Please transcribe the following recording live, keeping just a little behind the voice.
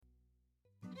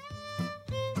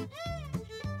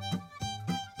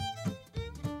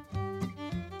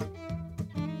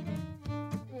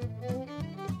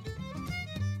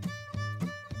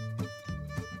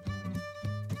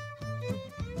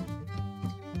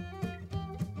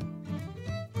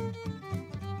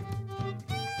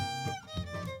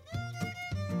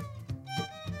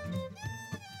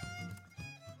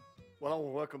Well, I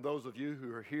want to welcome those of you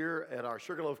who are here at our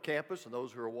Sugarloaf campus and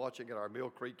those who are watching at our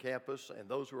Mill Creek campus and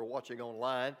those who are watching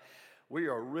online. We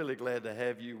are really glad to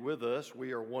have you with us.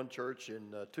 We are one church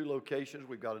in two locations.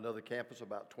 We've got another campus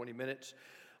about 20 minutes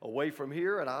away from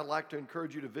here, and I'd like to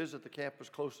encourage you to visit the campus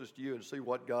closest to you and see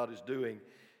what God is doing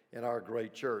in our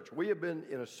great church. We have been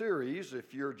in a series,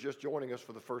 if you're just joining us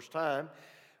for the first time,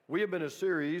 we have been in a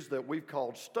series that we've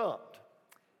called Stumped.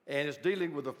 And it's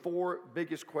dealing with the four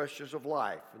biggest questions of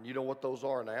life. And you know what those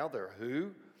are now. They're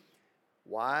who,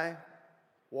 why,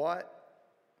 what,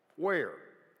 where.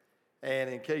 And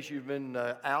in case you've been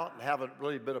out and haven't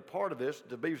really been a part of this,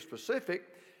 to be specific,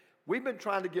 we've been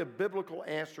trying to give biblical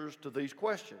answers to these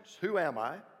questions. Who am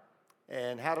I?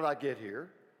 And how did I get here?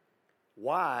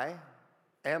 Why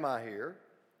am I here?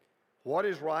 What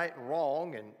is right and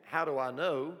wrong, and how do I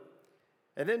know?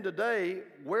 And then today,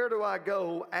 where do I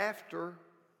go after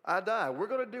I die? We're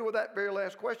going to deal with that very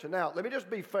last question. Now, let me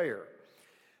just be fair.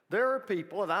 There are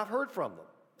people, and I've heard from them.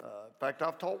 In fact,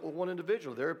 I've talked with one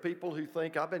individual. There are people who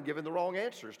think I've been giving the wrong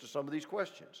answers to some of these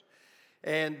questions.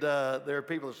 And there are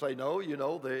people that say, no, as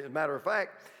a matter of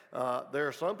fact, there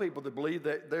are some people that believe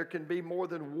that there can be more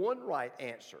than one right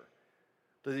answer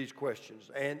to these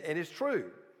questions. And it's true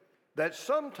that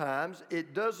sometimes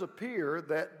it does appear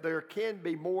that there can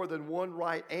be more than one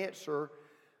right answer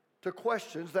to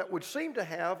questions that would seem to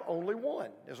have only one.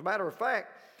 As a matter of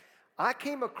fact, I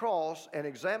came across an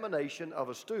examination of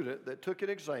a student that took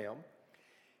an exam,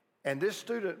 and this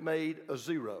student made a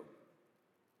 0.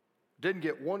 Didn't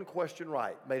get one question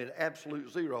right, made an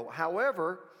absolute 0.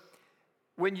 However,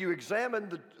 when you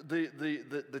examine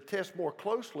the test more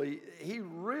closely, he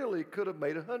really could have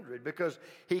made 100 because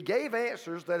he gave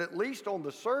answers that at least on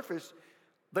the surface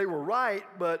they were right,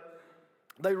 but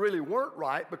they really weren't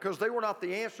right because they were not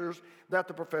the answers that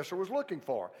the professor was looking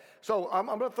for. So I'm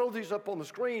going to throw these up on the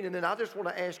screen, and then I just want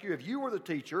to ask you, if you were the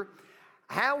teacher,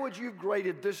 how would you have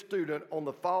graded this student on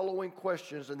the following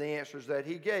questions and the answers that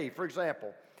he gave? For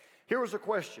example, here was a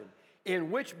question.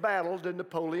 In which battle did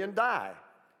Napoleon die?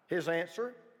 His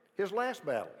answer, his last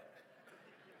battle.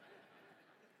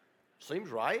 Seems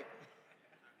right.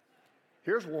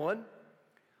 Here's one.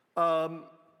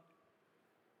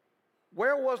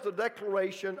 Where was the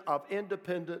Declaration of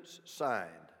Independence signed?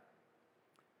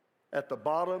 At the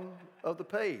bottom of the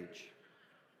page.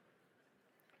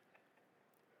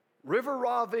 River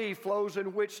Ravi flows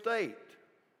in which state?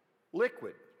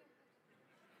 Liquid.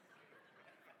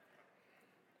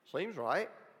 Seems right.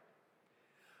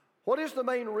 What is the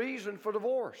main reason for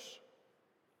divorce?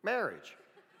 Marriage.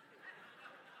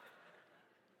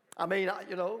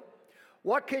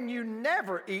 What can you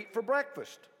never eat for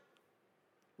breakfast?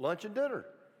 Lunch and dinner.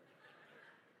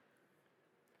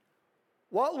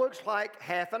 What looks like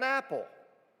half an apple?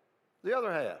 The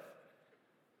other half.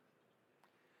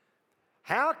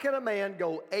 How can a man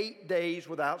go 8 days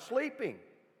without sleeping?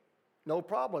 No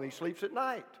problem, he sleeps at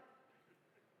night.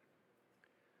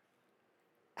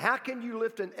 How can you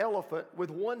lift an elephant with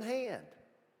one hand?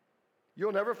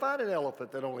 You'll never find an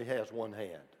elephant that only has one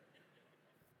hand.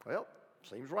 Well,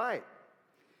 seems right.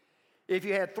 If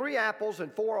you had 3 apples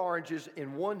and 4 oranges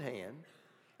in one hand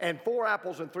and 4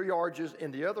 apples and 3 oranges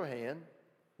in the other hand,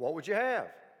 what would you have?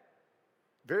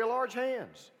 Very large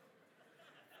hands.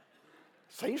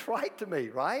 Seems right to me,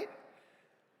 right?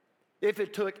 If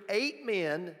it took 8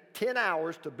 men 10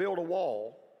 hours to build a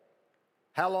wall,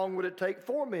 how long would it take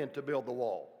 4 men to build the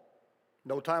wall?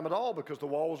 No time at all because the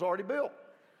wall was already built.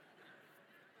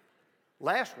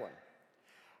 Last one.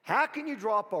 How can you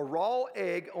drop a raw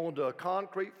egg onto a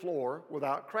concrete floor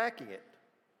without cracking it?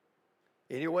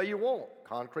 Any way you want.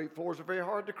 Concrete floors are very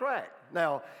hard to crack.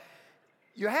 Now,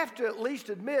 you have to at least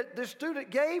admit this student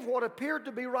gave what appeared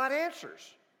to be right answers.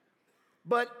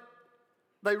 But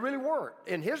they really weren't.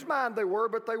 In his mind they were,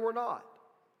 but they were not.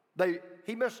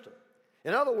 He missed them.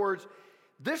 In other words,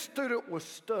 this student was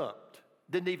stumped,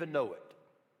 didn't even know it.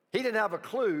 He didn't have a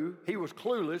clue. He was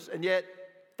clueless, and yet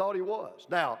thought he was.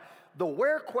 Now, the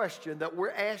where question that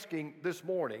we're asking this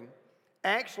morning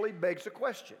actually begs a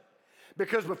question.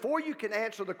 Because before you can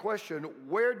answer the question,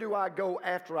 where do I go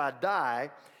after I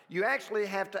die, you actually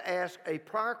have to ask a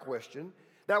prior question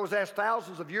that was asked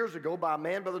thousands of years ago by a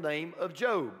man by the name of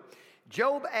Job.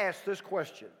 Job asked this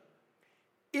question: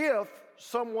 if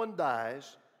someone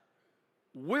dies,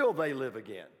 will they live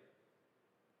again?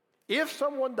 If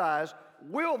someone dies,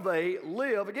 will they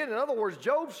live again? In other words,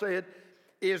 Job said,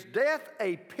 is death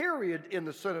a period in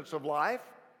the sentence of life,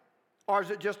 or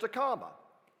is it just a comma?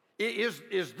 Is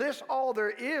this all there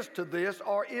is to this,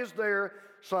 or is there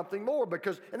something more?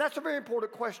 And that's a very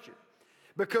important question.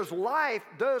 Because life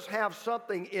does have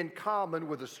something in common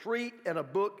with a street and a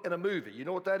book and a movie. You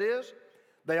know what that is?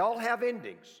 They all have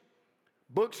endings.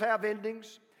 Books have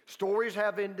endings. Stories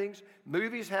have endings.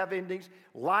 Movies have endings.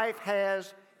 Life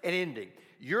has an ending.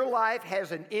 Your life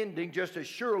has an ending just as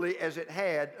surely as it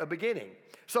had a beginning.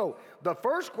 So the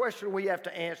first question we have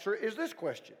to answer is this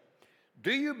question.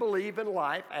 Do you believe in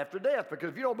life after death? Because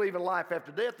if you don't believe in life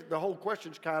after death, the whole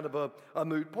question's kind of a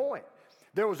moot point.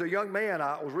 There was a young man,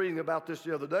 I was reading about this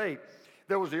the other day.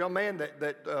 There was a young man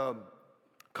that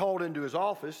called into his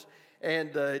office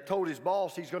and told his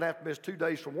boss he's going to have to miss 2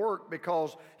 days from work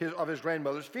because of his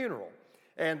grandmother's funeral.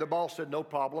 And the boss said, no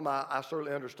problem, I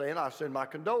certainly understand. I send my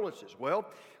condolences. Well,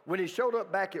 when he showed up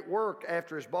back at work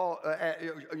after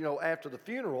after the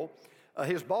funeral,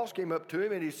 his boss came up to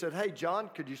him and he said, hey, John,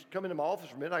 could you come into my office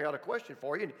for a minute? I got a question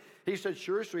for you. And he said,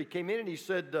 sure. So he came in and he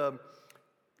said,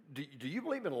 do you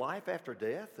believe in life after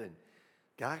death? And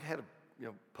the guy had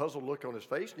a puzzled look on his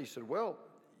face and he said, well,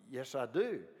 yes, I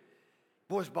do.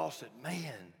 Boy, his boss said,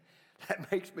 man,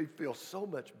 that makes me feel so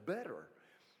much better.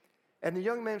 And the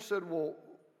young man said, well,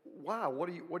 why? What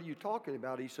are you talking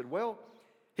about? He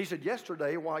said,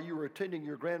 yesterday while you were attending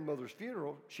your grandmother's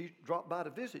funeral, she dropped by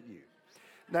to visit you.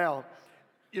 Now,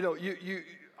 you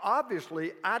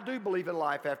obviously, I do believe in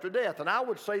life after death. And I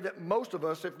would say that most of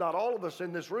us, if not all of us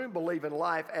in this room, believe in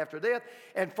life after death.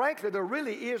 And frankly, there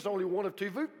really is only one of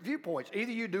two viewpoints.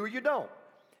 Either you do or you don't.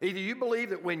 Either you believe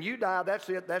that when you die, that's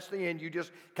it, that's the end, you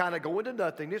just kind of go into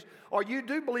nothingness, or you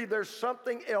do believe there's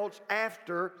something else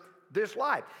after this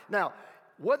life. Now,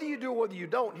 whether you do or whether you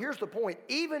don't, here's the point.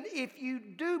 Even if you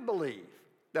do believe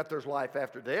that there's life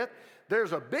after death,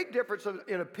 there's a big difference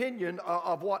in opinion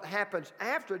of what happens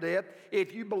after death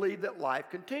if you believe that life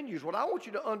continues. What I want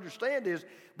you to understand is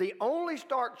the only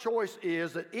stark choice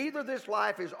is that either this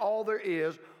life is all there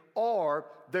is or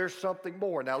there's something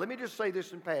more. Now, let me just say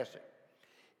this in passing.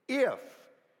 If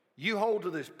you hold to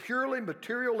this purely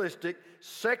materialistic,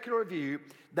 secular view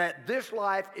that this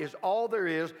life is all there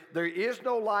is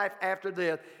no life after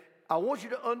death, I want you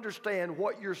to understand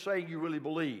what you're saying you really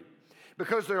believe.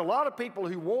 Because there are a lot of people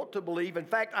who want to believe, in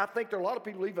fact, I think there are a lot of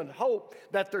people who even hope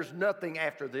that there's nothing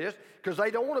after this because they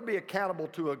don't want to be accountable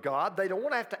to a God. They don't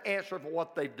want to have to answer for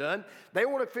what they've done. They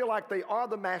want to feel like they are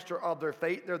the master of their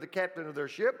fate, they're the captain of their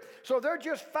ship. So they're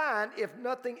just fine if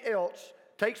nothing else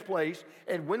takes place,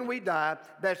 and when we die,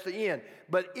 that's the end.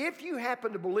 But if you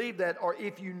happen to believe that, or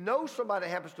if you know somebody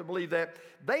happens to believe that,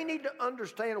 they need to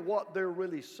understand what they're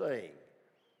really saying.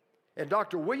 And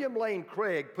Dr. William Lane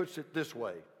Craig puts it this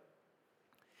way.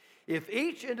 If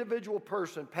each individual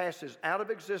person passes out of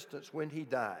existence when he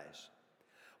dies,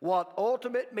 what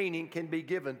ultimate meaning can be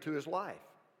given to his life?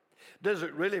 Does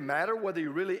it really matter whether he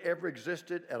really ever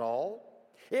existed at all?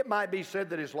 It might be said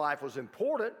that his life was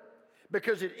important,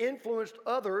 because it influenced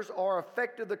others or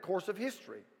affected the course of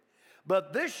history.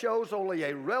 But this shows only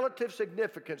a relative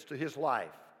significance to his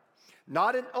life,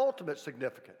 not an ultimate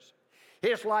significance.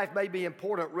 His life may be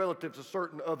important relative to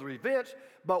certain other events,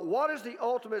 but what is the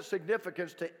ultimate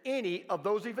significance to any of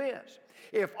those events?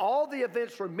 If all the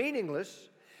events were meaningless,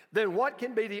 then what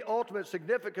can be the ultimate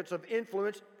significance of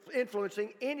influencing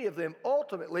any of them?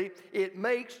 Ultimately, it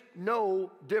makes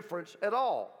no difference at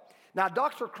all. Now,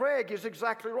 Dr. Craig is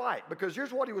exactly right, because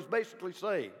here's what he was basically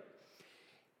saying.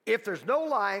 If there's no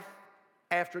life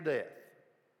after death,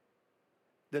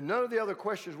 then none of the other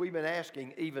questions we've been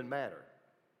asking even matter.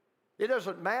 It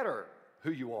doesn't matter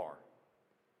who you are.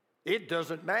 It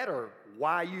doesn't matter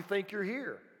why you think you're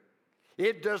here.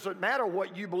 It doesn't matter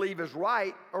what you believe is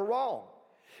right or wrong.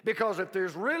 Because if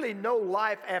there's really no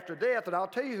life after death, and I'll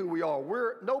tell you who we are,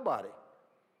 we're nobody.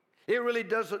 It really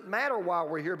doesn't matter why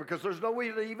we're here because there's no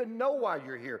way to even know why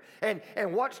you're here. And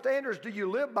what standards do you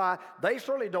live by? They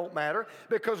certainly don't matter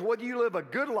because whether you live a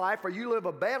good life or you live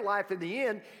a bad life in the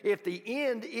end, if the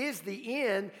end is the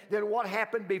end, then what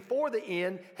happened before the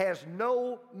end has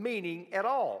no meaning at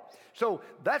all. So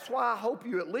that's why I hope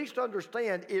you at least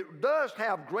understand it does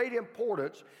have great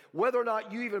importance whether or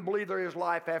not you even believe there is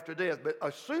life after death. But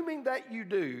assuming that you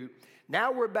do,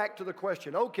 now we're back to the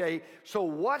question, okay, so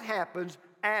what happens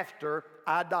after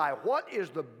I die? What is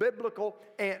the biblical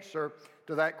answer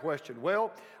to that question?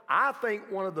 Well, I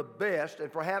think one of the best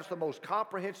and perhaps the most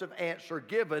comprehensive answer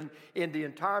given in the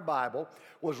entire Bible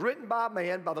was written by a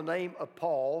man by the name of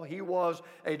Paul. He was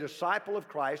a disciple of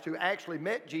Christ who actually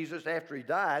met Jesus after he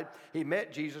died. He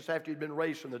met Jesus after he'd been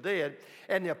raised from the dead.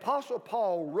 And the Apostle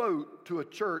Paul wrote to a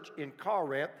church in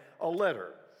Corinth a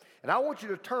letter. And I want you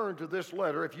to turn to this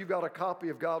letter if you've got a copy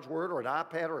of God's Word or an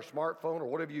iPad or a smartphone or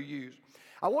whatever you use.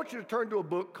 I want you to turn to a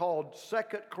book called 2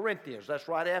 Corinthians. That's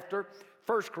right after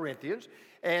 1 Corinthians.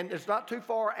 And it's not too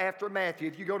far after Matthew.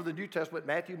 If you go to the New Testament,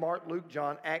 Matthew, Mark, Luke,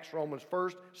 John, Acts, Romans,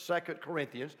 1st, 2nd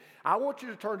Corinthians. I want you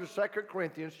to turn to 2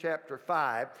 Corinthians chapter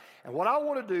 5. And what I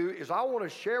want to do is I want to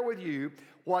share with you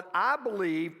what I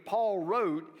believe Paul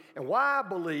wrote and why I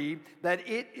believe that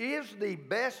it is the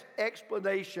best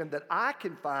explanation that I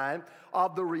can find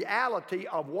of the reality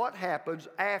of what happens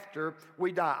after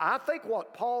we die. I think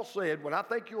what Paul said, when I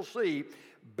think you'll see,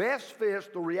 best fits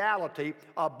the reality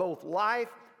of both life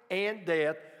and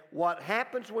death, what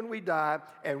happens when we die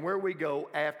and where we go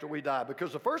after we die.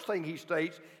 Because the first thing he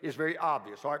states is very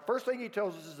obvious. All right, first thing he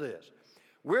tells us is this: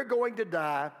 we're going to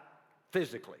die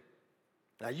physically.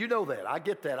 Now, you know that. I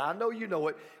get that. I know you know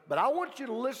it. But I want you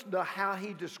to listen to how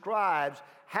he describes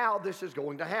how this is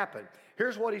going to happen.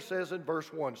 Here's what he says in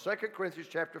verse 1, 2 Corinthians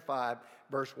chapter 5,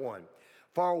 verse 1.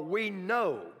 For we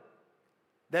know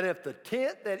that if the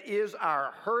tent that is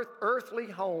our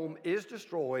earthly home is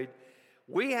destroyed,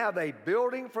 we have a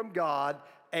building from God,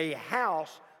 a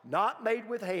house not made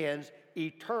with hands,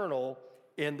 eternal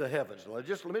in the heavens. Let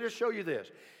me just show you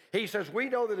this. He says, we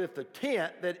know that if the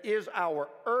tent that is our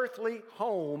earthly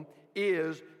home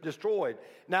is destroyed.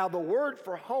 Now, the word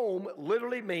for home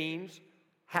literally means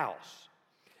house.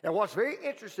 And what's very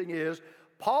interesting is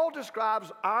Paul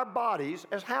describes our bodies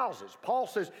as houses. Paul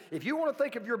says, if you want to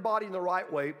think of your body in the right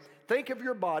way, think of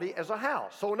your body as a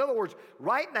house. So in other words,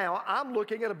 right now, I'm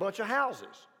looking at a bunch of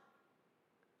houses.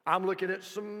 I'm looking at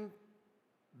some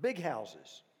big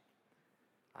houses.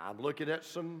 I'm looking at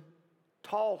some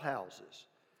tall houses.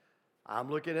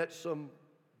 I'm looking at some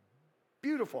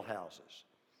beautiful houses.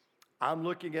 I'm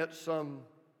looking at some,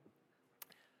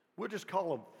 we'll just call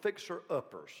them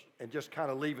fixer-uppers and just kind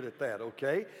of leave it at that,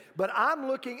 okay? But I'm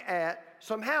looking at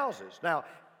some houses. Now,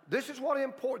 this is what I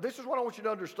want you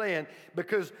to understand,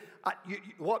 because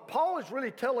what Paul is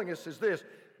really telling us is this: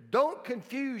 don't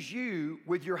confuse you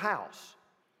with your house.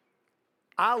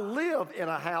 I live in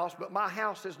a house, but my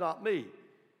house is not me.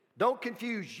 Don't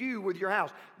confuse you with your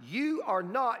house. You are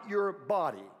not your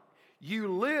body. You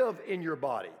live in your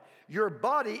body. Your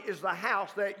body is the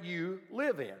house that you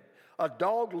live in. A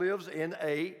dog lives in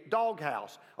a dog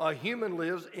house. A human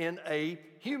lives in a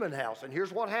human house. And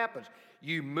here's what happens.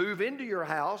 You move into your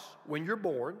house when you're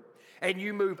born, and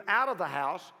you move out of the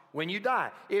house when you die.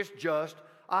 It's just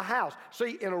a house.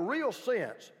 See, in a real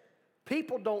sense,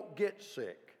 people don't get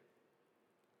sick.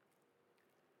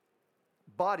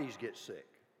 Bodies get sick.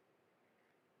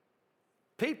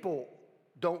 People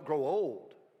don't grow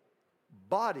old.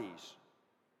 Bodies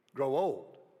grow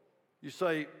old. You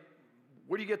say,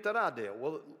 where do you get that idea?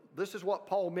 Well, this is what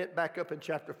Paul meant back up in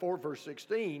chapter 4, verse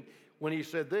 16, when he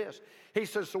said this. He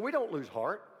says, so we don't lose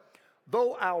heart.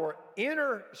 Though our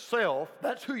inner self,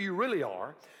 that's who you really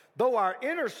are, though our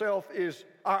inner self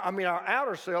our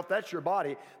outer self, that's your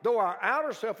body, though our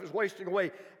outer self is wasting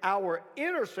away, our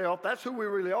inner self, that's who we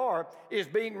really are, is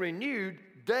being renewed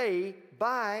day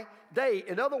by day.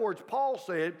 In other words, Paul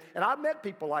said, and I've met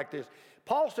people like this,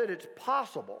 Paul said it's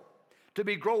possible to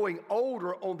be growing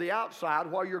older on the outside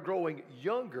while you're growing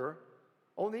younger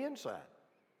on the inside.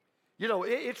 You know,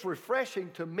 it's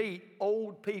refreshing to meet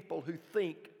old people who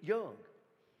think young.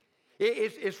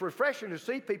 It's refreshing to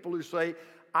see people who say,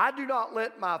 I do not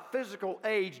let my physical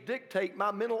age dictate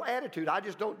my mental attitude. I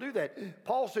just don't do that.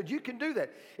 Paul said you can do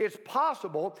that. It's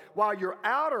possible while your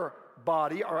outer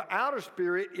body or outer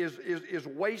spirit is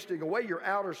wasting away, your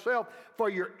outer self, for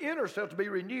your inner self to be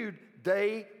renewed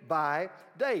day by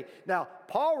day. Now,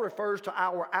 Paul refers to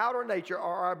our outer nature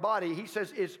or our body. He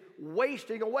says it's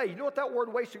wasting away. You know what that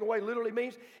word wasting away literally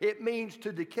means? It means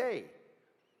to decay.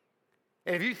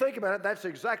 And if you think about it, that's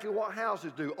exactly what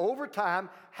houses do. Over time,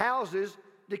 houses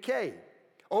decay.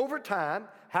 Over time,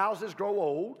 houses grow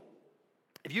old.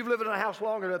 If you've lived in a house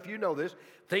long enough, you know this.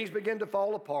 Things begin to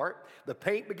fall apart. The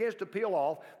paint begins to peel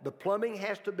off. The plumbing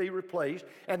has to be replaced.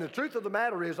 And the truth of the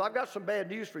matter is, I've got some bad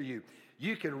news for you.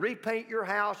 You can repaint your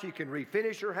house. You can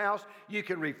refinish your house. You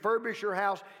can refurbish your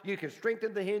house. You can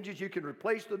strengthen the hinges. You can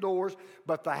replace the doors.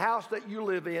 But the house that you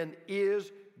live in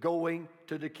is going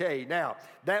to decay. Now,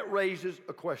 that raises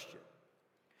a question.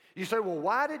 You say, well,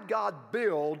 why did God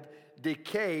build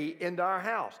decay into our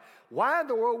house? Why in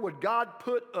the world would God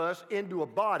put us into a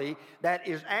body that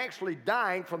is actually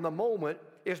dying from the moment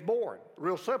it's born?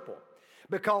 Real simple.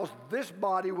 Because this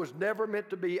body was never meant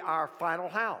to be our final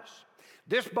house.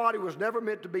 This body was never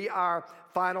meant to be our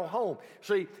final home.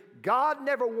 See, God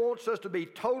never wants us to be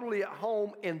totally at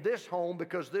home in this home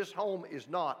because this home is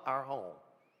not our home.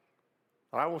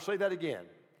 I will say that again.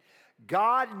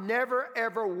 God never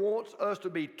ever wants us to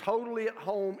be totally at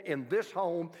home in this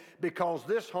home because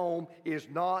this home is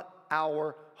not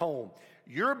our home.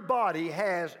 Your body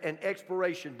has an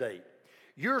expiration date.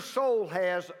 Your soul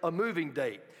has a moving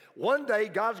date. One day,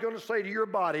 God's going to say to your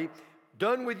body,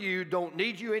 done with you, don't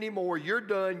need you anymore, you're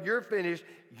done, you're finished,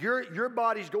 your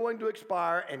body's going to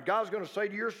expire, and God's going to say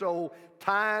to your soul,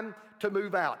 time to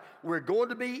move out. We're going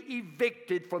to be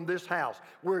evicted from this house.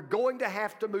 We're going to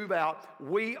have to move out.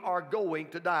 We are going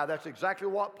to die. That's exactly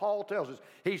what Paul tells us.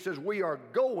 He says we are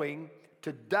going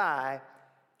to die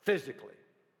physically.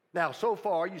 Now, so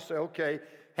far, you say, okay,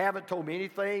 haven't told me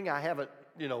anything. I haven't,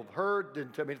 heard,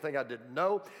 didn't tell me anything I didn't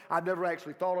know. I've never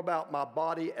actually thought about my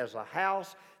body as a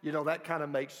house. That kind of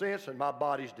makes sense, and my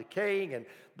body's decaying, and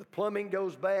the plumbing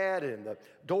goes bad, and the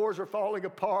doors are falling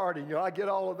apart, and, I get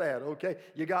all of that, okay?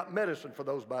 You got medicine for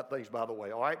those things, by the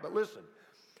way, all right? But listen,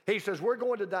 he says we're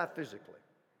going to die physically.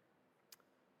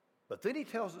 But then he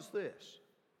tells us this.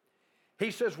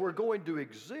 He says we're going to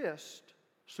exist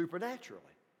supernaturally.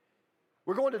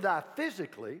 We're going to die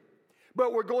physically,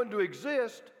 but we're going to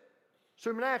exist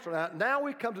supernaturally. Now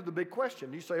we come to the big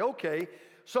question. You say, okay,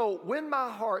 so when my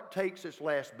heart takes its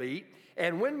last beat,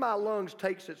 and when my lungs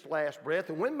takes its last breath,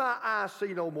 and when my eyes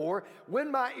see no more,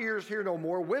 when my ears hear no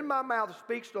more, when my mouth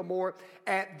speaks no more,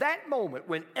 at that moment,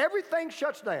 when everything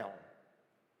shuts down,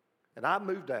 and I've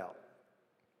moved out,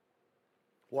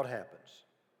 what happens?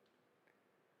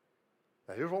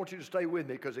 Now here's what I want you to stay with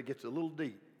me because it gets a little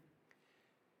deep.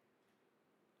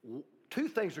 Two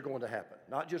things are going to happen,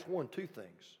 not just one, two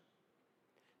things.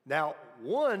 Now,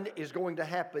 one is going to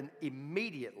happen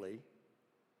immediately.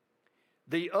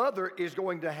 The other is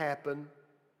going to happen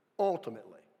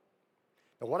ultimately.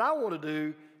 Now, what I want to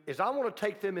do is I want to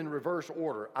take them in reverse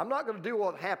order. I'm not going to do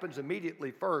what happens immediately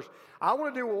first. I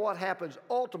want to do what happens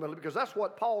ultimately because that's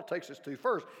what Paul takes us to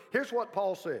first. Here's what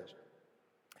Paul says.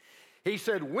 He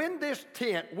said, when this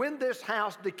tent, when this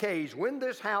house decays, when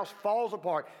this house falls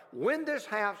apart, when this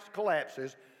house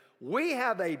collapses, we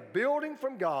have a building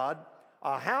from God,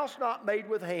 a house not made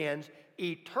with hands,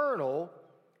 eternal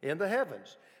in the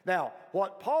heavens. Now,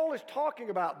 what Paul is talking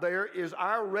about there is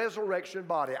our resurrection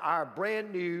body, our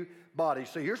brand new body.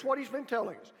 So here's what he's been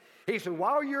telling us. He said,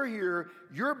 while you're here,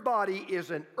 your body is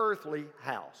an earthly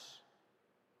house.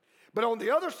 But on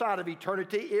the other side of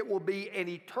eternity, it will be an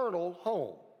eternal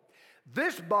home.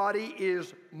 This body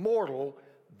is mortal.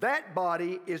 That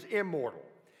body is immortal.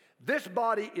 This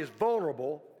body is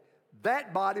vulnerable.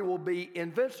 That body will be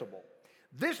invincible.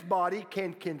 This body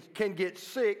can get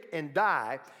sick and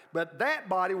die, but that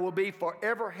body will be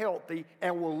forever healthy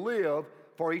and will live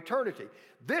for eternity.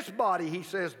 This body, he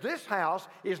says, this house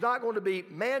is not going to be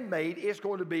man-made, it's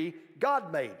going to be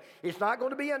God-made. It's not going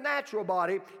to be a natural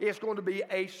body, it's going to be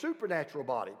a supernatural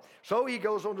body. So he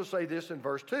goes on to say this in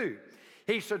verse 2.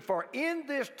 He said, for in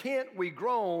this tent we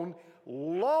groan,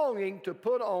 longing to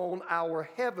put on our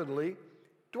heavenly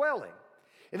dwelling.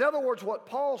 In other words, what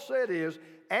Paul said is,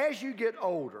 as you get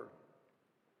older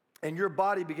and your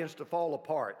body begins to fall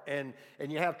apart and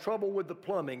you have trouble with the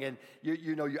plumbing and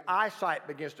your eyesight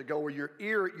begins to go or your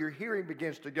hearing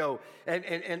begins to go and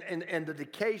the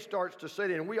decay starts to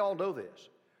set in, and we all know this.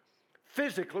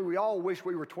 Physically, we all wish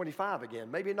we were 25 again.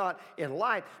 Maybe not in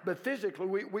life, but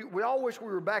physically, we all wish we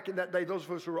were back in that day, those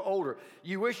of us who are older.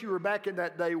 You wish you were back in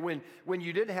that day when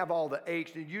you didn't have all the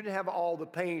aches and you didn't have all the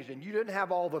pains and you didn't have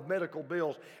all the medical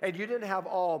bills and you didn't have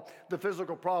all the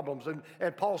physical problems.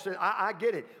 And Paul said, I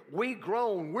get it. We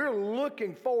groan. We're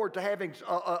looking forward to having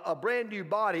a brand new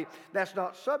body that's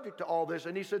not subject to all this.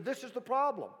 And he said, this is the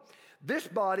problem. This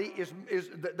body is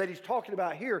that he's talking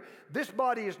about here, this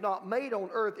body is not made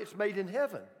on earth, it's made in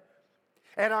heaven.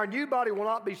 And our new body will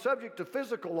not be subject to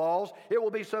physical laws, it will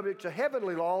be subject to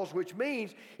heavenly laws, which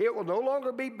means it will no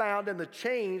longer be bound in the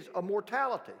chains of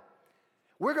mortality.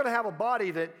 We're going to have a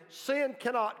body that sin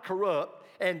cannot corrupt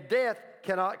and death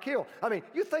cannot kill. I mean,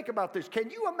 you think about this. Can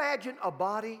you imagine a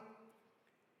body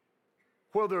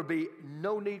where there'll be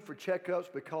no need for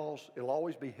checkups because it'll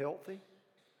always be healthy?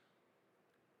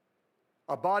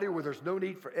 A body where there's no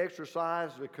need for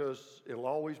exercise because it'll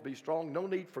always be strong. No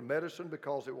need for medicine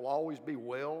because it will always be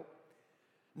well.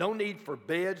 No need for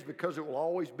beds because it will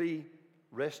always be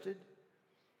rested.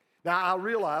 Now, I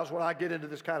realize when I get into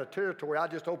this kind of territory, I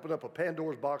just open up a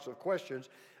Pandora's box of questions,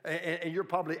 and you're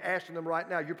probably asking them right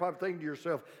now. You're probably thinking to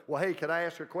yourself, well, hey, can I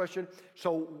ask a question?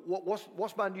 So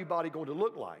what's my new body going to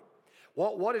look like?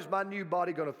 What is my new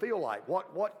body going to feel like?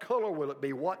 What color will it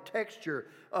be? What texture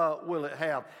will it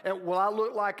have? And will I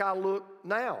look like I look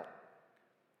now?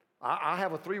 I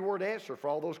have a 3-word answer for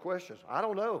all those questions. I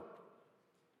don't know.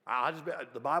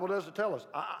 The Bible doesn't tell us.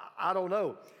 I don't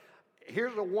know.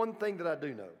 here's the one thing that I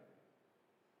do know.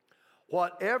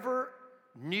 Whatever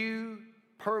new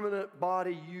permanent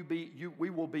body we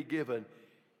will be given,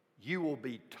 you will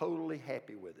be totally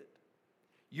happy with it.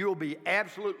 You'll be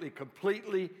absolutely,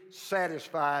 completely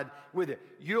satisfied with it.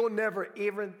 You'll never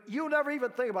even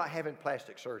think about having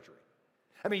plastic surgery.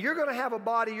 I mean, you're going to have a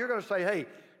body, you're going to say, hey,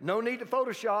 no need to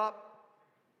Photoshop,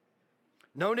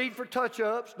 no need for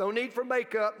touch-ups, no need for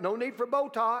makeup, no need for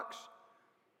Botox.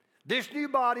 This new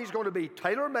body is going to be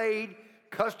tailor-made,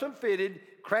 custom-fitted,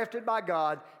 crafted by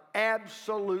God,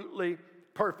 absolutely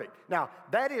perfect. Now,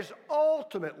 that is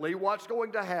ultimately what's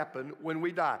going to happen when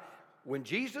we die. When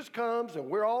Jesus comes and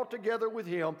we're all together with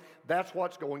Him, that's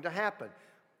what's going to happen.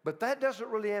 But that doesn't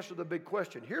really answer the big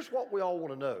question. Here's what we all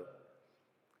want to know.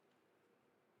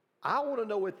 I want to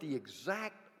know at the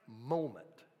exact moment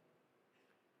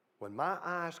when my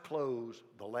eyes close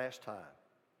the last time.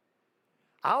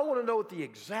 I want to know at the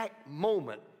exact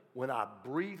moment when I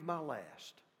breathe my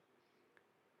last.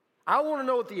 I want to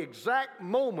know at the exact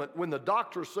moment when the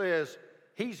doctor says,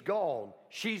 he's gone,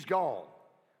 she's gone.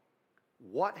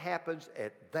 What happens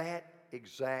at that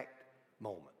exact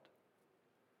moment?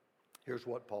 Here's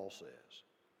what Paul says.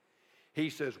 He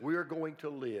says, we're going to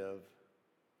live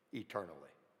eternally.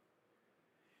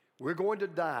 We're going to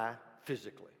die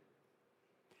physically.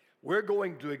 We're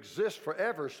going to exist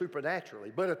forever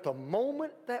supernaturally. But at the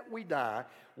moment that we die,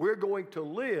 we're going to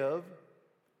live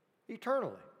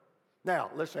eternally.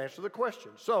 Now, let's answer the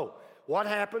question. So, what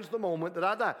happens the moment that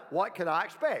I die? What can I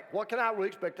expect? What can I really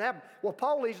expect to happen? Well,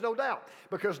 Paul leaves no doubt,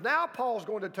 because now Paul's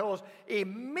going to tell us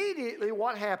immediately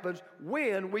what happens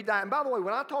when we die. And by the way,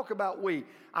 when I talk about we,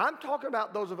 I'm talking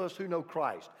about those of us who know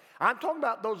Christ. I'm talking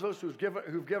about those of us who've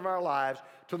given our lives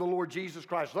to the Lord Jesus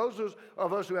Christ. Those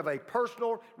of us who have a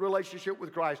personal relationship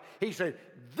with Christ. He said,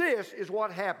 this is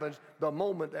what happens the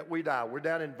moment that we die. We're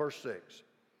down in verse 6.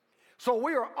 So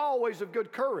we are always of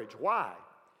good courage. Why?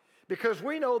 Because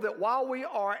we know that while we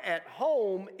are at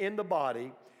home in the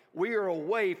body, we are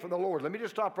away from the Lord. Let me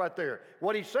just stop right there.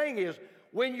 What he's saying is,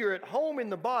 when you're at home in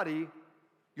the body,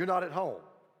 you're not at home.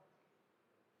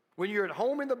 When you're at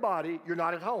home in the body, you're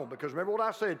not at home. Because remember what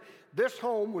I said, this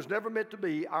home was never meant to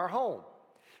be our home.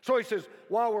 So he says,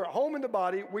 while we're at home in the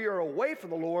body, we are away from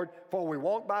the Lord, for we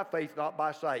walk by faith, not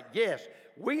by sight. Yes,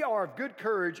 we are of good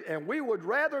courage, and we would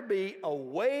rather be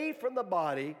away from the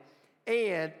body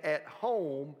and at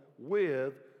home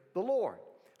with the Lord.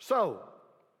 So,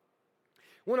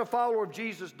 when a follower of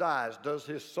Jesus dies, does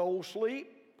his soul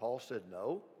sleep? Paul said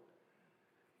no.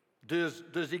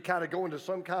 Does he kind of go into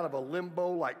some kind of a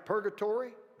limbo like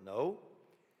purgatory? No.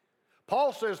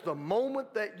 Paul says the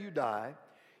moment that you die,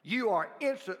 you are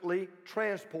instantly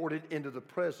transported into the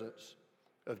presence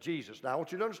of Jesus. Now, I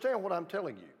want you to understand what I'm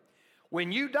telling you.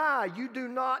 When you die, you do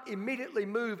not immediately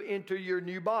move into your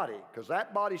new body, because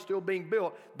that body's still being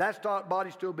built. That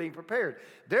body's still being prepared.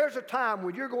 There's a time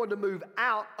when you're going to move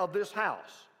out of this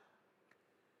house.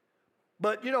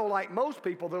 But, you know, like most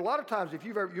people, there are a lot of times, if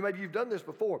maybe you've done this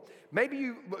before, maybe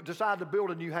you decide to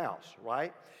build a new house,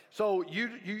 right? So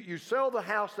you sell the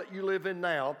house that you live in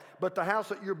now, but the house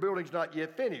that you're building is not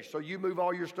yet finished. So you move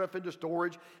all your stuff into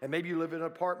storage, and maybe you live in an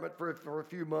apartment for a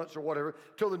few months or whatever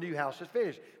till the new house is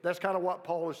finished. That's kind of what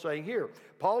Paul is saying here.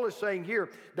 Paul is saying here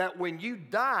that when you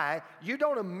die, you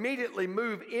don't immediately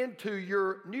move into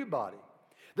your new body.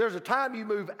 There's a time you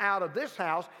move out of this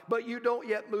house, but you don't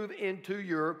yet move into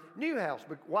your new house.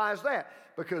 But why is that?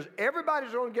 Because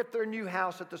everybody's going to get their new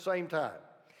house at the same time.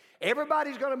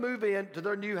 Everybody's going to move into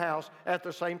their new house at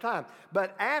the same time.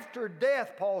 But after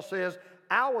death, Paul says,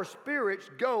 our spirits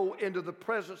go into the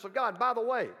presence of God. By the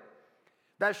way,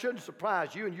 that shouldn't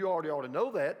surprise you, and you already ought to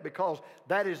know that, because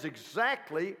that is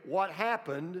exactly what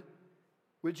happened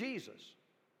with Jesus.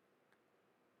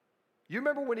 You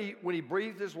remember when he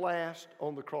breathed his last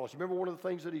on the cross? You remember one of the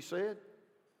things that he said?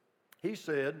 He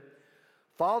said,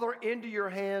 Father, into your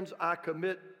hands I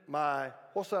commit my,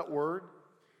 what's that word?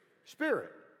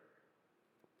 Spirit.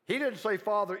 He didn't say,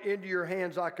 Father, into your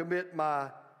hands I commit my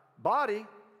body.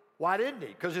 Why didn't he?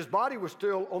 Because his body was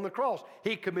still on the cross.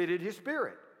 He committed his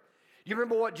spirit. You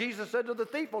remember what Jesus said to the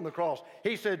thief on the cross?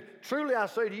 He said, truly I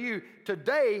say to you,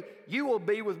 today you will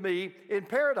be with me in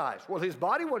paradise. Well, his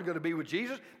body wasn't going to be with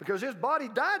Jesus because his body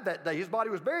died that day. His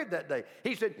body was buried that day.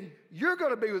 He said, you're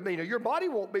going to be with me. Now, your body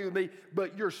won't be with me,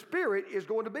 but your spirit is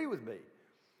going to be with me.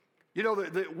 You know,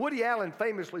 Woody Allen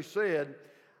famously said,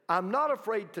 I'm not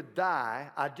afraid to die.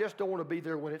 I just don't want to be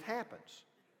there when it happens.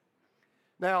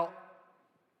 Now,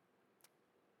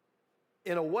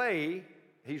 in a way,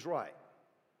 he's right.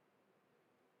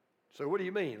 So what do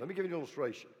you mean? Let me give you an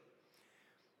illustration.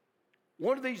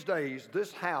 One of these days,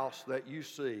 this house that you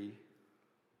see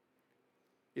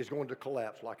is going to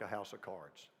collapse like a house of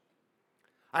cards.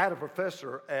 I had a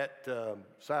professor at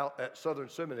Southern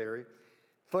Seminary,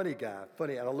 funny guy,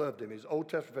 and I loved him. He's an Old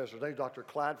Testament professor. His name's Dr.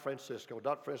 Clyde Francisco.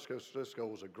 Dr. Francisco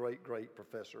was a great, great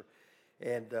professor,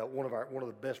 and one of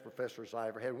the best professors I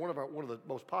ever had. One of the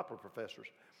most popular professors.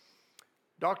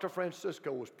 Dr.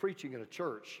 Francisco was preaching in a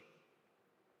church.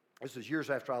 This is years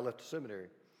after I left the seminary.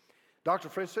 Dr.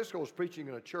 Francisco was preaching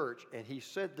in a church, and he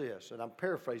said this, and I'm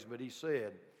paraphrasing, but he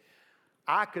said,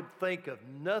 "I could think of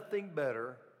nothing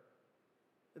better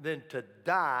than to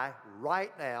die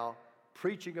right now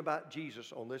preaching about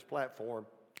Jesus on this platform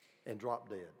and drop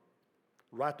dead."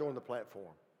 Right there on the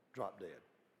platform, drop dead.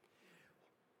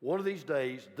 One of these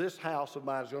days, this house of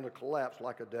mine is going to collapse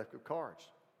like a deck of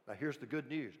cards. Now, here's the good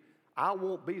news. I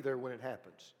won't be there when it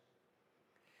happens.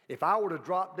 If I were to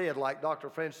drop dead like Dr.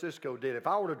 Francisco did, if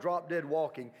I were to drop dead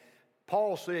walking,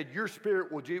 Paul said, your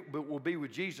spirit will be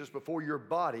with Jesus before your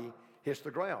body hits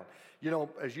the ground. You know,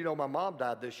 as you know, my mom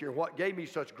died this year. What gave me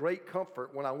such great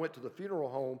comfort when I went to the funeral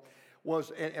home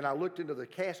was, and I looked into the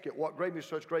casket, what gave me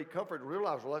such great comfort and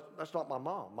realized, well, that's not my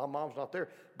mom. My mom's not there.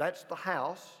 That's the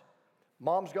house.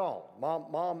 Mom's gone.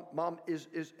 Mom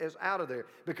is out of there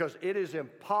because it is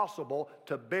impossible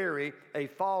to bury a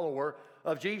follower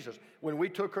of Jesus. When we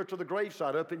took her to the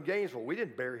gravesite up in Gainesville, we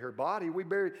didn't bury her body. We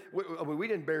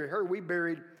didn't bury her. We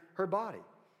buried her body.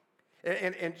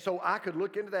 And so I could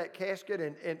look into that casket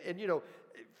and you know,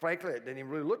 frankly, it didn't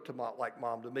even really look like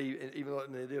Mom to me, even though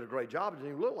they did a great job. It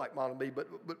didn't even look like Mom to me.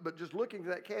 But just looking at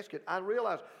that casket, I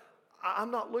realized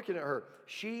I'm not looking at her.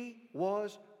 She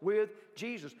was with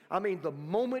Jesus. I mean, the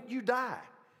moment you die,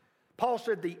 Paul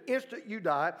said the instant you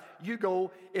die, you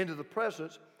go into the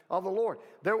presence of the Lord.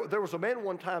 There was a man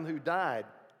one time who died,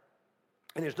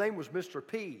 and his name was Mr.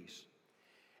 Pease.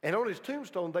 And on his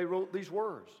tombstone, they wrote these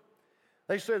words.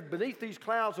 They said, beneath these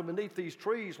clouds and beneath these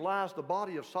trees lies the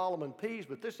body of Solomon Pease,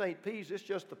 but this ain't Pease, it's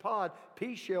just the pod.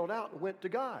 Pease shelled out and went to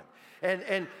God.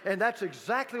 And that's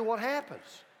exactly what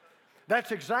happens.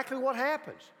 That's exactly what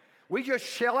happens. We just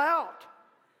shell out.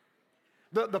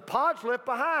 The pod's left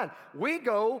behind. We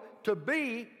go to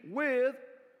be with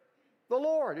the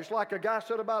Lord. It's like a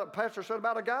pastor said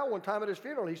about a guy one time at his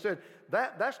funeral. He said,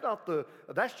 that's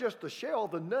just the shell,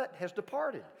 the nut has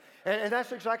departed. And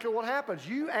that's exactly what happens.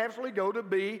 You absolutely go to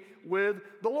be with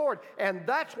the Lord. And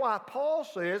that's why Paul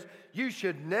says you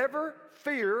should never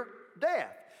fear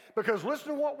death. Because listen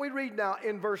to what we read now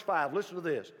in verse 5. Listen to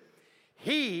this.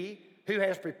 He who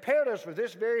has prepared us for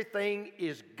this very thing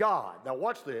is God. Now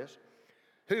watch this.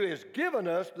 Who has given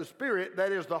us the Spirit,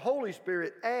 that is the Holy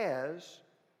Spirit, as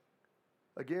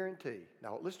a guarantee.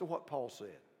 Now listen to what Paul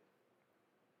said.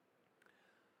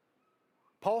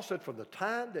 Paul said from the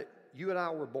time that you and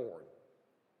I were born,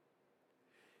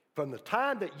 from the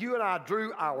time that you and I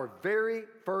drew our very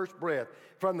first breath,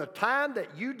 from the time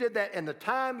that you did that and the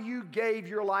time you gave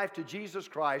your life to Jesus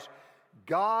Christ,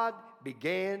 God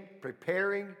began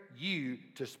preparing you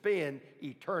to spend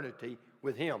eternity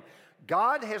with Him.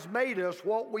 God has made us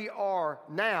what we are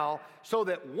now so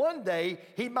that one day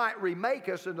He might remake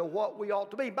us into what we ought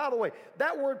to be. By the way,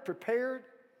 that word prepared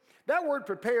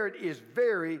is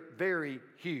very, very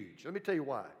huge. Let me tell you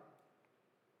why.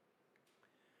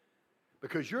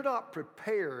 Because you're not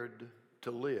prepared to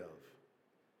live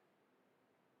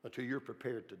until you're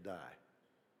prepared to die.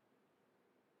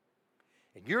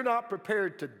 And you're not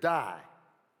prepared to die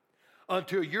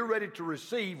until you're ready to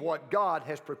receive what God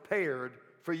has prepared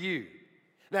for you.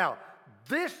 Now,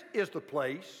 this is the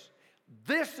place,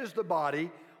 this is the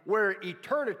body where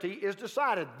eternity is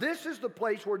decided. This is the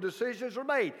place where decisions are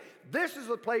made. This is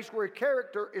the place where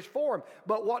character is formed.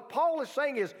 But what Paul is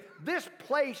saying is this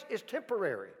place is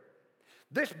temporary.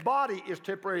 This body is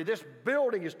temporary. This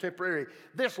building is temporary.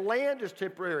 This land is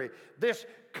temporary. This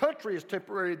country is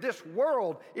temporary. This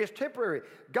world is temporary.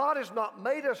 God has not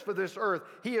made us for this earth.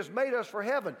 He has made us for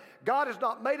heaven. God has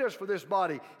not made us for this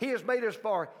body. He has made us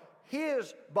for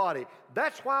His body.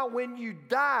 That's why when you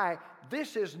die,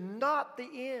 this is not the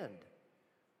end.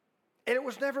 And it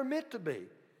was never meant to be.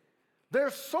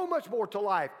 There's so much more to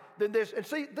life than this. And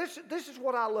see, this is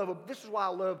what I love. This is why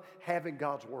I love having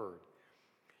God's Word.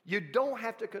 You don't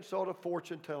have to consult a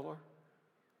fortune teller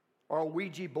or a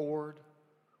Ouija board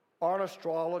or an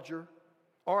astrologer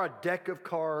or a deck of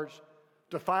cards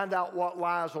to find out what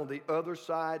lies on the other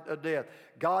side of death.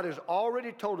 God has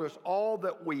already told us all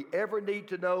that we ever need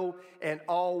to know and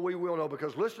all we will know.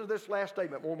 Because listen to this last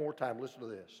statement one more time. Listen to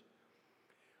this.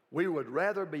 We would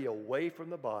rather be away from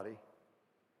the body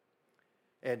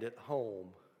and at home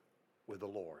with the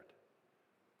Lord.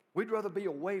 We'd rather be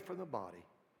away from the body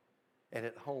and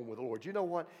at home with the Lord. You know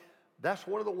what? That's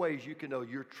one of the ways you can know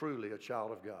you're truly a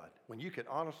child of God. When you can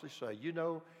honestly say, you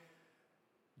know,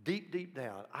 deep, deep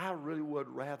down, I really would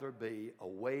rather be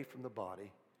away from the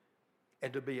body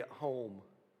and to be at home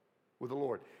with the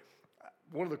Lord.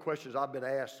 One of the questions I've been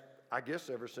asked, I guess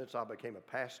ever since I became a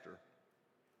pastor,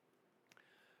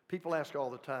 people ask all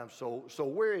the time, so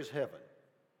where is heaven?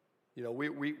 You know,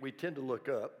 we tend to look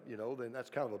up, you know, then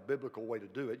that's kind of a biblical way to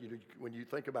do it. You know, when you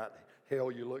think about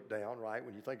hell, you look down, right?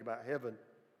 When you think about heaven,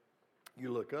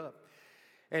 you look up.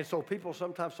 And so people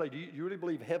sometimes say, do you really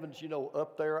believe heaven's, you know,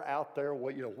 up there, out there,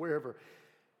 you know, wherever?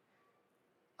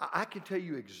 I can tell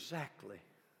you exactly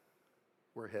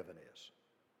where heaven is.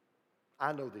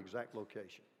 I know the exact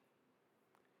location.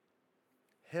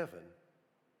 Heaven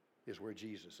is where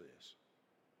Jesus is.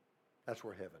 That's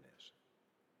where heaven is.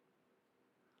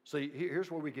 See, here's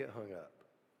where we get hung up.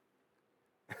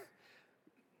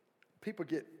 People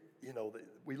get, you know,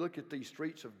 we look at these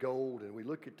streets of gold and we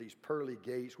look at these pearly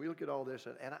gates. We look at all this,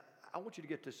 and I want you to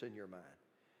get this in your mind.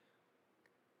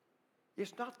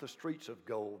 It's not the streets of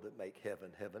gold that make heaven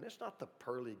heaven. It's not the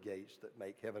pearly gates that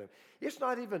make heaven heaven. It's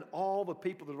not even all the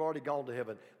people that have already gone to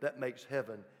heaven that makes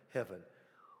heaven heaven.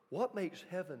 What makes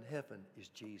heaven heaven is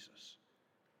Jesus.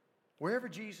 Wherever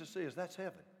Jesus is, that's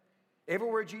heaven.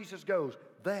 Everywhere Jesus goes,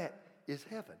 that is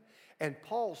heaven. And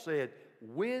Paul said,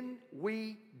 when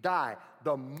we die,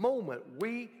 the moment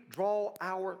we draw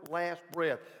our last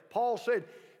breath, Paul said,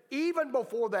 even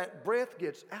before that breath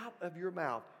gets out of your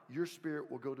mouth, your spirit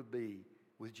will go to be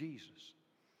with Jesus.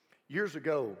 Years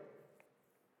ago,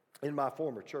 in my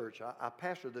former church, I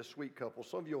pastored this sweet couple.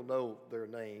 Some of you will know their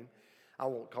name. I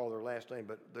won't call their last name,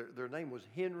 but their name was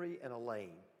Henry and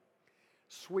Elaine.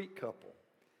 Sweet couple.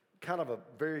 Kind of a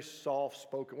very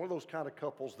soft-spoken, one of those kind of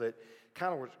couples that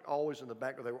kind of was always in the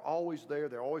background. They were always there.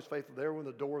 They're always faithful. They were when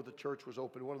the door of the church was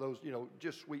open. One of those, you know,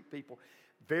 just sweet people.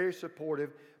 Very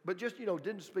supportive, but just, you know,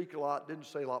 didn't speak a lot, didn't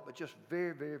say a lot, but just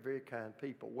very, very, very kind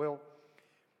people. Well,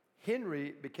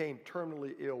 Henry became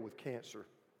terminally ill with cancer.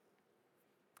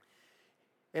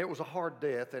 And it was a hard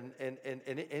death, and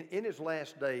in his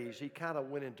last days, he kind of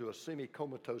went into a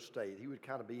semi-comatose state. He would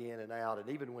kind of be in and out, and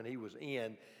even when he was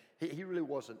in, he really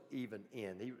wasn't even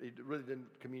in. He really didn't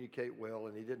communicate well,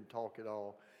 and he didn't talk at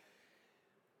all.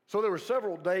 So there were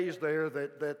several days there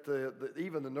that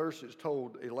even the nurses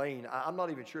told Elaine, I'm not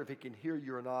even sure if he can hear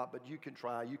you or not, but you can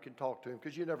try, you can talk to him,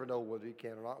 because you never know whether he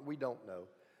can or not. We don't know.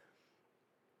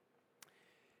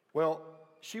 Well,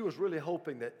 she was really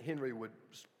hoping that Henry would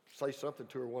say something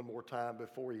to her one more time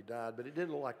before he died, but it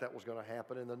didn't look like that was going to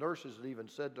happen. And the nurses had even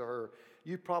said to her,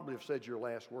 you probably have said your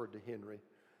last word to Henry.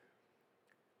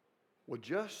 Well,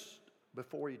 just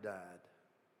before he died,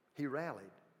 he rallied.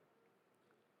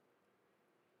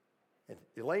 And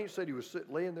Elaine said he was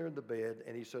laying there in the bed,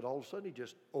 and he said all of a sudden he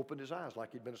just opened his eyes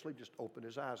like he'd been asleep, just opened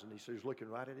his eyes, and he said he was looking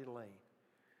right at Elaine.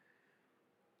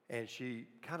 And she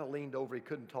kind of leaned over. He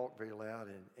couldn't talk very loud,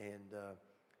 and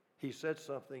he said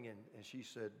something, and she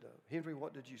said, Henry,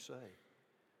 what did you say?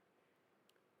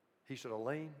 He said,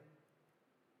 Elaine,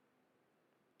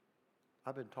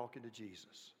 I've been talking to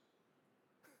Jesus.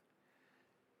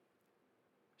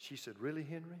 She said, really,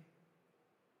 Henry?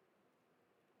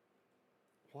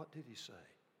 What did he say?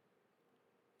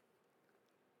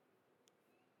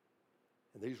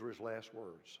 And these were his last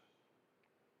words.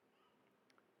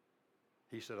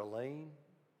 He said, Elaine,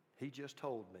 he just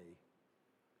told me,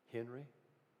 Henry,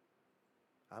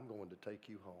 I'm going to take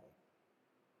you home.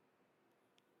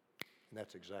 And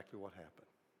that's exactly what happened.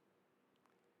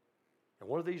 And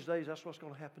one of these days, that's what's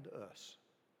going to happen to us.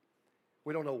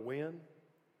 We don't know when,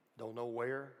 don't know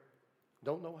where,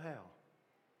 don't know how.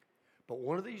 But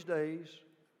one of these days,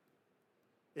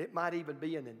 it might even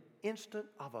be in an instant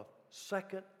of a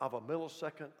second, of a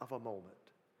millisecond, of a moment.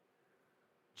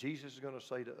 Jesus is going to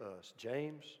say to us,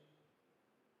 James,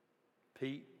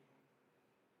 Pete,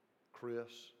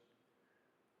 Chris,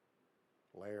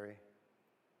 Larry,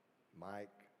 Mike,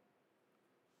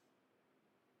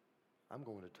 I'm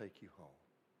going to take you home.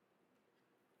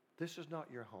 This is not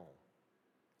your home.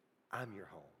 I'm your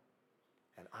home.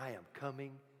 And I am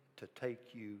coming to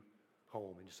take you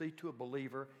home. And you see, to a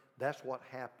believer, that's what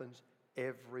happens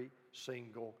every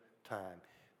single time.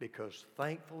 Because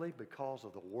thankfully, because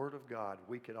of the Word of God,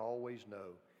 we can always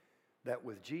know that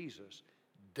with Jesus,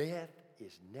 death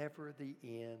is never the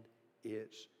end.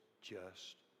 It's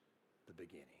just the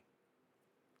beginning.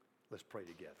 Let's pray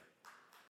together.